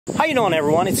How you doing,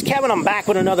 everyone? It's Kevin. I'm back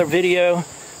with another video.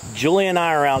 Julie and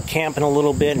I are out camping a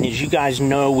little bit, and as you guys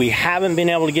know, we haven't been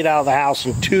able to get out of the house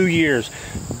in 2 years.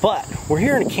 But we're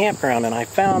here in a campground, and I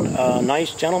found a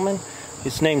nice gentleman.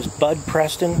 His name's Bud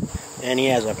Preston, and he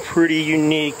has a pretty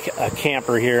unique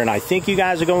camper here, and I think you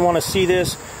guys are going to want to see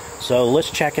this. So let's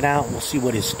check it out, and we'll see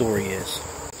what his story is.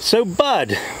 So,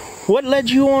 Bud, what led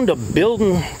you on to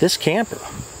building this camper?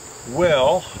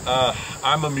 Well,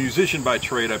 I'm a musician by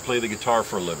trade. I play the guitar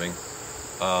for a living.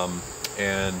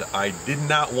 And I did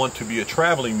not want to be a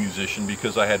traveling musician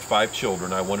because I had 5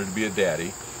 children. I wanted to be a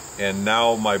daddy. And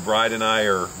now my bride and I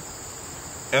are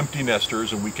empty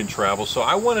nesters and we can travel. So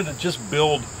I wanted to just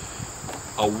build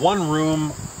a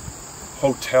one-room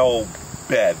hotel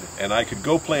bed. And I could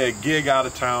go play a gig out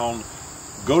of town,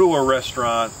 go to a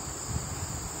restaurant,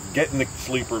 get in the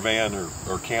sleeper van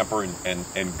or camper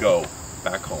and go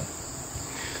back home.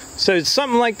 So it's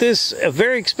something like this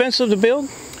very expensive to build?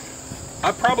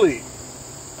 I probably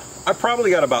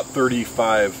got about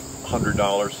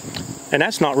 $3,500. And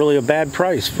that's not really a bad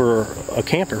price for a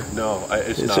camper. No,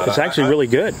 it's not. It's actually really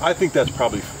good. I think that's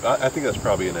probably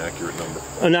an accurate number.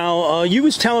 Now, you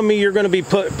was telling me you're going to be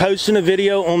posting a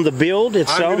video on the build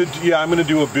itself? I'm going to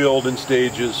do a build in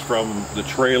stages from the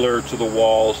trailer to the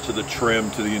walls to the trim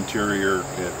to the interior.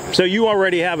 So you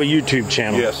already have a YouTube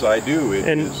channel? Yes, I do.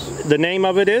 And the name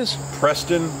of it is?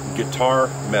 Preston Guitar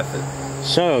Method.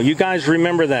 So you guys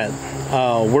remember that.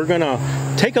 We're gonna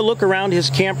take a look around his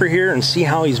camper here and see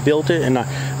how he's built it. And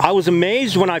I was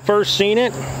amazed when I first seen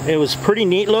it. It was pretty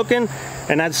neat looking,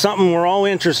 and that's something we're all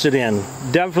interested in.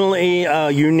 Definitely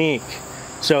unique.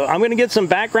 So I'm gonna get some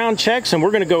background checks, and we're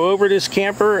gonna go over this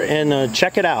camper and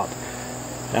check it out.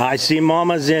 I see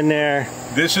Mama's in there.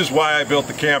 This is why I built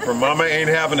the camper. Mama ain't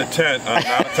having a tent on an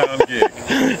out-of-town gig.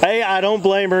 Hey, I don't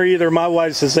blame her either. My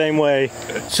wife's the same way.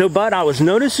 So, Bud, I was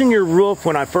noticing your roof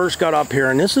when I first got up here,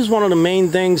 and this is one of the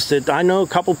main things that I know a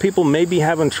couple people may be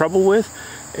having trouble with.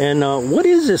 And what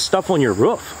is this stuff on your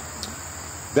roof?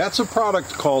 That's a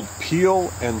product called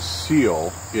Peel and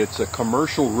Seal. It's a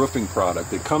commercial roofing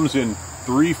product. It comes in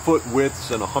 3-foot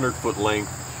widths and 100-foot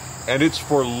length, and it's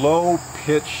for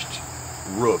low-pitched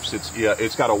roofs.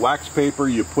 It's got a wax paper.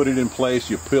 You put it in place,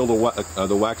 you peel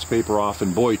the wax paper off,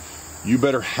 and boy, you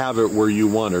better have it where you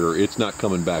want it or it's not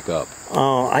coming back up.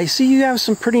 Oh, I see you have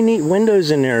some pretty neat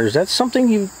windows in there. Is that something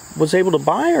you was able to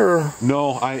buy, or?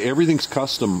 No, everything's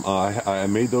custom. I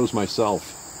made those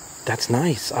myself. That's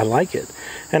nice. I like it.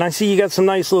 And I see you got some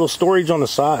nice little storage on the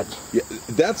sides. Yeah,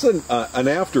 that's an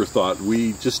afterthought.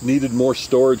 We just needed more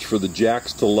storage for the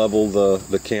jacks to level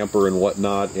the camper and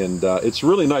whatnot, and it's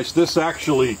really nice. This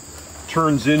actually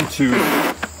turns into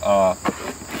a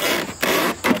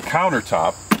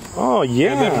countertop. Oh,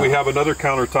 yeah. And then we have another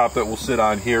countertop that will sit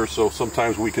on here, so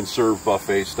sometimes we can serve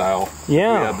buffet style.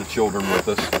 Yeah. We have the children with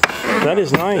us. That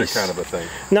is nice. That kind of a thing.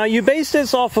 Now, you based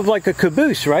this off of like a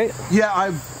caboose, right? Yeah,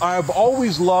 I've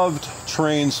always loved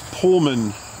trains,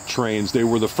 Pullman trains. They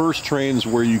were the first trains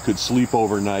where you could sleep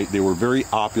overnight. They were very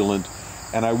opulent,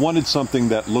 and I wanted something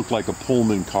that looked like a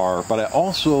Pullman car, but I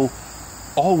also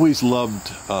always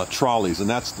loved trolleys, and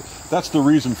that's the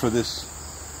reason for this.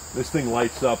 This thing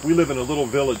lights up. We live in a little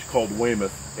village called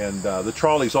Weymouth, and the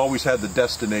trolleys always had the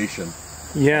destination.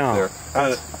 Yeah.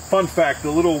 There. Fun fact,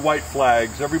 the little white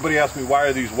flags, everybody asks me, why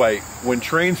are these white? When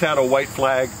trains had a white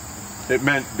flag, it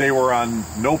meant they were on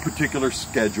no particular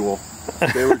schedule.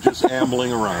 They were just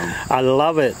ambling around. I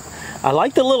love it. I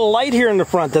like the little light here in the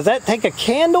front. Does that take a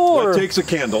candle? Or? That takes a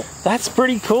candle. That's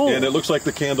pretty cool. And it looks like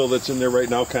the candle that's in there right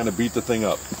now kind of beat the thing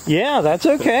up. Yeah, that's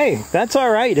okay. That's all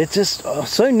right. It's just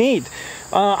so neat.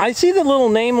 I see the little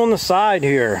name on the side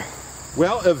here.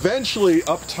 Well, eventually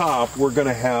up top we're going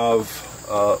to have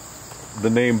the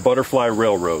name Butterfly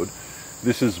Railroad.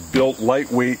 This is built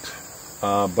lightweight,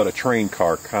 but a train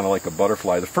car, kind of like a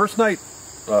butterfly. The first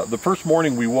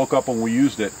morning we woke up when we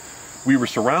used it, we were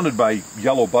surrounded by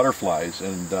yellow butterflies,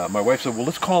 and my wife said, well,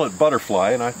 let's call it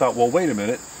Butterfly. And I thought, well, wait a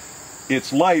minute.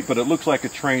 It's light, but it looks like a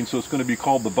train, so it's going to be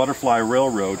called the Butterfly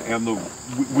Railroad. And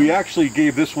we actually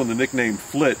gave this one the nickname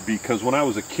Flit because when I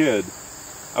was a kid,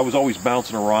 I was always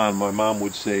bouncing around. My mom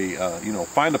would say, you know,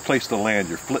 find a place to land.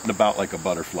 You're flitting about like a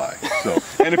butterfly. So,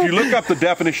 and if you look up the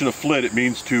definition of flit, it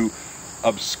means to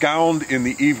abscond in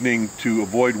the evening to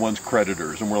avoid one's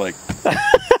creditors. And we're like...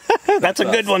 That's a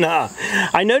good one, huh?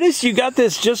 I noticed you got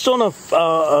this just on a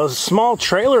small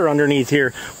trailer underneath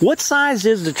here. What size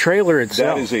is the trailer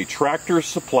itself? That is a Tractor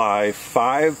Supply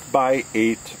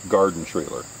 5x8 garden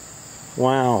trailer.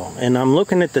 Wow. And I'm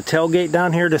looking at the tailgate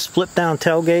down here, the split down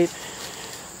tailgate.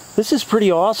 This is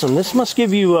pretty awesome. This must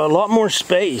give you a lot more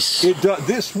space. It does.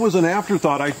 This was an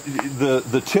afterthought.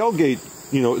 The tailgate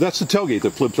you know, that's the tailgate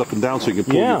that flips up and down so you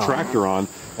can pull your tractor on.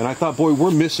 And I thought, boy,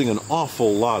 we're missing an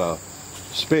awful lot of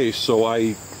space. So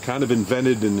I kind of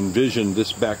invented and envisioned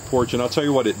this back porch. And I'll tell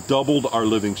you what, it doubled our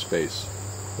living space.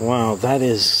 Wow, that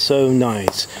is so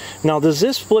nice. Now, does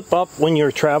this flip up when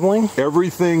you're traveling?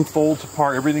 Everything folds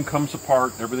apart. Everything comes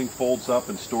apart. Everything folds up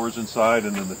and stores inside,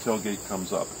 and then the tailgate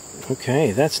comes up.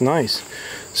 Okay, that's nice.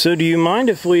 So do you mind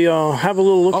if we have a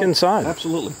little look inside?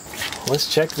 Absolutely.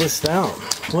 Let's check this out.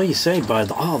 What do you say,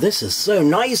 Bud? Oh, this is so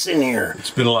nice in here.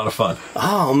 It's been a lot of fun.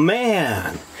 Oh,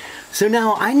 man. So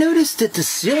now I noticed that the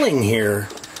ceiling here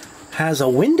has a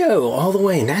window all the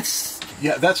way, and that's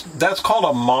called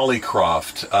a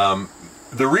Mollycroft.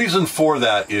 The reason for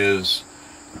that is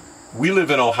we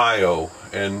live in Ohio,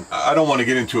 and I don't want to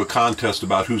get into a contest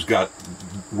about who's got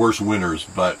worse winters,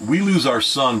 but we lose our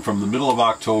sun from the middle of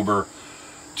October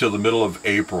till the middle of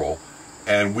April,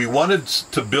 and we wanted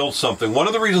to build something. One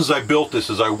of the reasons I built this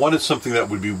is I wanted something that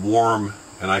would be warm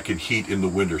and I could heat in the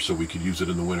winter so we could use it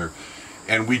in the winter.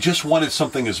 And we just wanted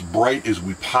something as bright as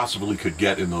we possibly could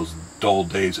get in those dull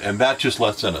days, and that just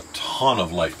lets in a ton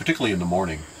of light, particularly in the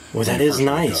morning. Well, that is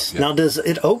nice. Now, does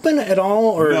it open at all,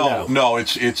 or no? No,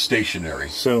 it's stationary.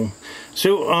 So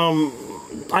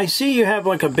I see you have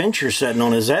like a bench you're sitting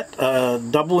on. Is that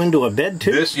double into a bed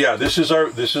too? This is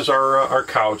our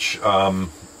couch.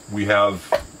 We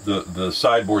have the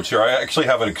sideboards here. I actually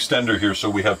have an extender here, so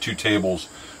we have two tables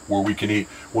where we can eat.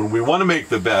 When we want to make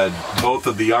the bed, both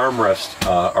of the armrests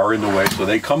are in the way, so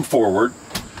they come forward,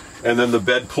 and then the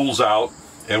bed pulls out.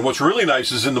 And what's really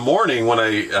nice is in the morning when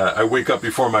I wake up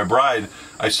before my bride,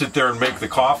 I sit there and make the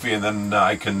coffee, and then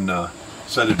I can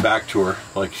send it back to her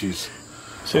like she's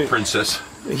a princess.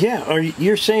 Yeah,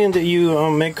 you're saying that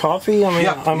you make coffee? I mean,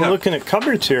 I'm looking at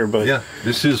cupboards here, but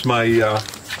this is my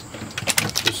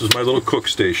little cook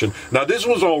station. Now, this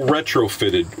was all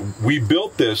retrofitted. We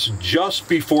built this just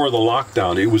before the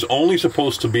lockdown. It was only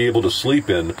supposed to be able to sleep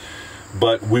in,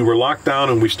 but we were locked down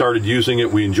and we started using it.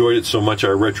 We enjoyed it so much I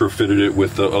retrofitted it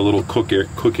with a little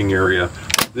cooking area.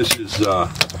 This is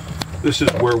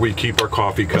where we keep our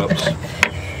coffee cups.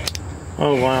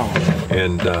 Oh, wow.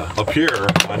 And up here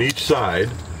on each side,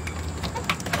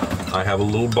 I have a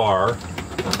little bar.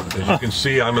 As you can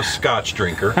see, I'm a Scotch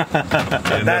drinker.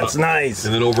 And that's nice.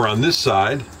 And then over on this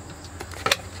side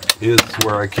is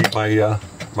where I keep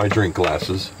my drink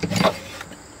glasses.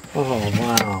 Oh,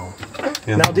 wow.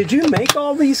 And now, did you make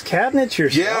all these cabinets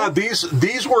yourself? Yeah,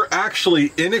 these were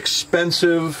actually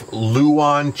inexpensive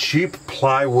Luan cheap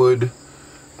plywood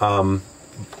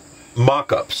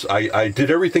mock-ups. I did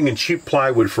everything in cheap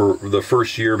plywood for the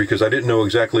first year because I didn't know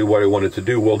exactly what I wanted to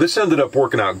do. Well, this ended up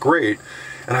working out great,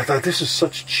 and I thought, this is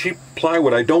such cheap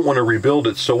plywood, I don't want to rebuild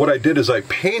it. So what I did is I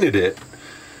painted it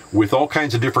with all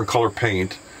kinds of different color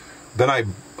paint. Then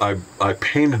I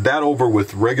painted that over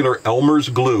with regular Elmer's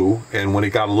glue, and when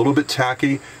it got a little bit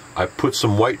tacky, I put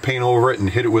some white paint over it and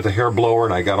hit it with a hair blower,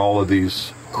 and I got all of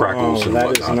these crackles and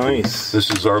whatnot. That is nice. This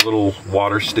is our little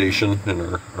water station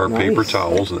and our paper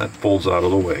towels, and that folds out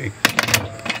of the way.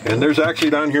 And there's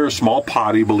actually down here a small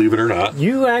potty, believe it or not.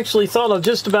 You actually thought of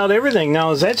just about everything.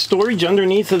 Now, is that storage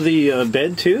underneath of the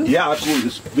bed too? Yeah, absolutely.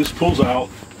 This pulls out.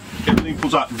 Everything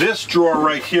pulls out. This drawer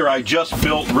right here, I just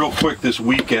built real quick this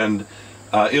weekend.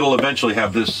 It'll eventually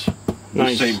have this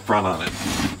same front on it.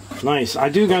 Nice. I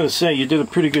do gotta say, you did a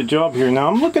pretty good job here. Now,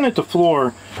 I'm looking at the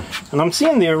floor, and I'm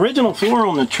seeing the original floor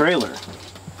on the trailer.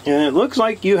 And it looks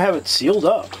like you have it sealed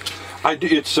up.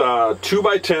 It's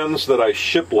 2x10s that I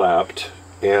shiplapped,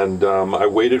 and I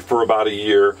waited for about a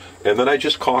year, and then I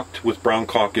just caulked with brown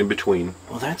caulk in between.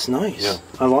 Well, that's nice. Yeah.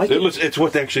 I like it. It's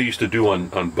what they actually used to do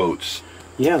on boats.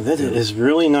 Yeah, that is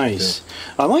really nice.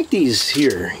 Yeah. I like these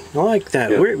here. I like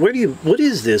that. Yeah. What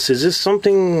is this? Is this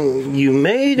something you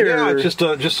made, or? Yeah,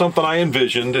 just something I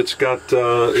envisioned. It's got.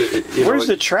 Where's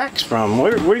the tracks from?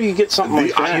 Where do you get something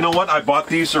like that? You know what? I bought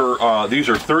these are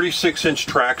 36-inch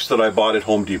tracks that I bought at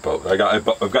Home Depot.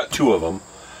 I've got two of them,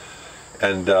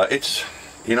 and it's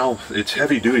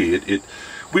heavy duty.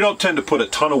 We don't tend to put a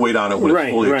ton of weight on it when it's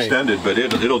fully extended, but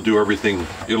it'll do everything.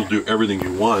 It'll do everything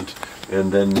you want. And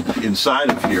then inside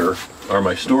of here are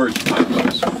my storage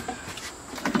boxes.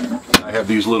 I have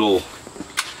these little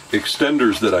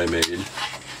extenders that I made,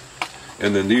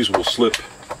 and then these will slip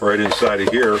right inside of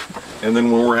here. And then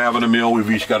when we're having a meal,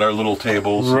 we've each got our little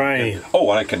tables. Right.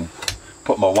 And I can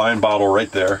put my wine bottle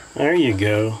right there. There you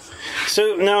go.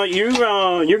 So now you're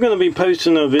going to be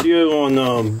posting a video on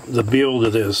the build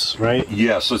of this, right?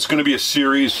 Yes, so it's going to be a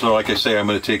series. So like I say, I'm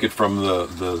going to take it from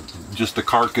just the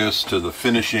carcass to the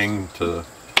finishing to.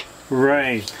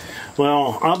 Right.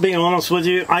 Well, I'll be honest with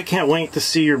you. I can't wait to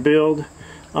see your build.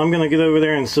 I'm going to get over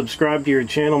there and subscribe to your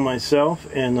channel myself,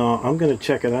 and I'm going to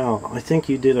check it out. I think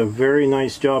you did a very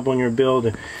nice job on your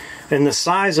build, and the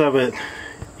size of it,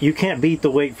 you can't beat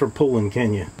the weight for pulling,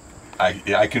 can you?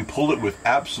 I can pull it with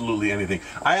absolutely anything.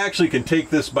 I actually can take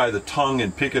this by the tongue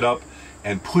and pick it up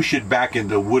and push it back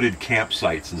into wooded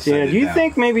campsites and send it down. Do you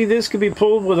think maybe this could be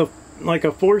pulled with a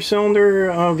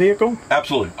 4-cylinder vehicle?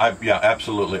 Absolutely. Yeah,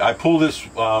 absolutely. I pulled this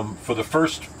for the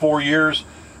first 4 years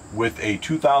with a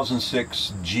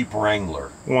 2006 Jeep Wrangler.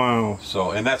 Wow.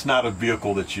 So, and that's not a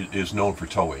vehicle that is known for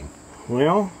towing.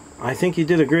 Well, I think you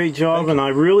did a great job, and I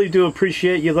really do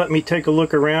appreciate you letting me take a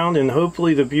look around, and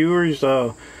hopefully the viewers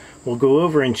will go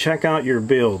over and check out your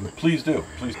build. Please do.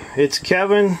 Please do. It's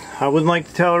Kevin. I would like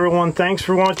to tell everyone thanks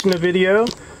for watching the video.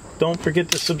 Don't forget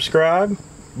to subscribe.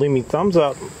 Leave me thumbs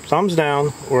up, thumbs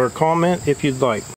down, or a comment if you'd like.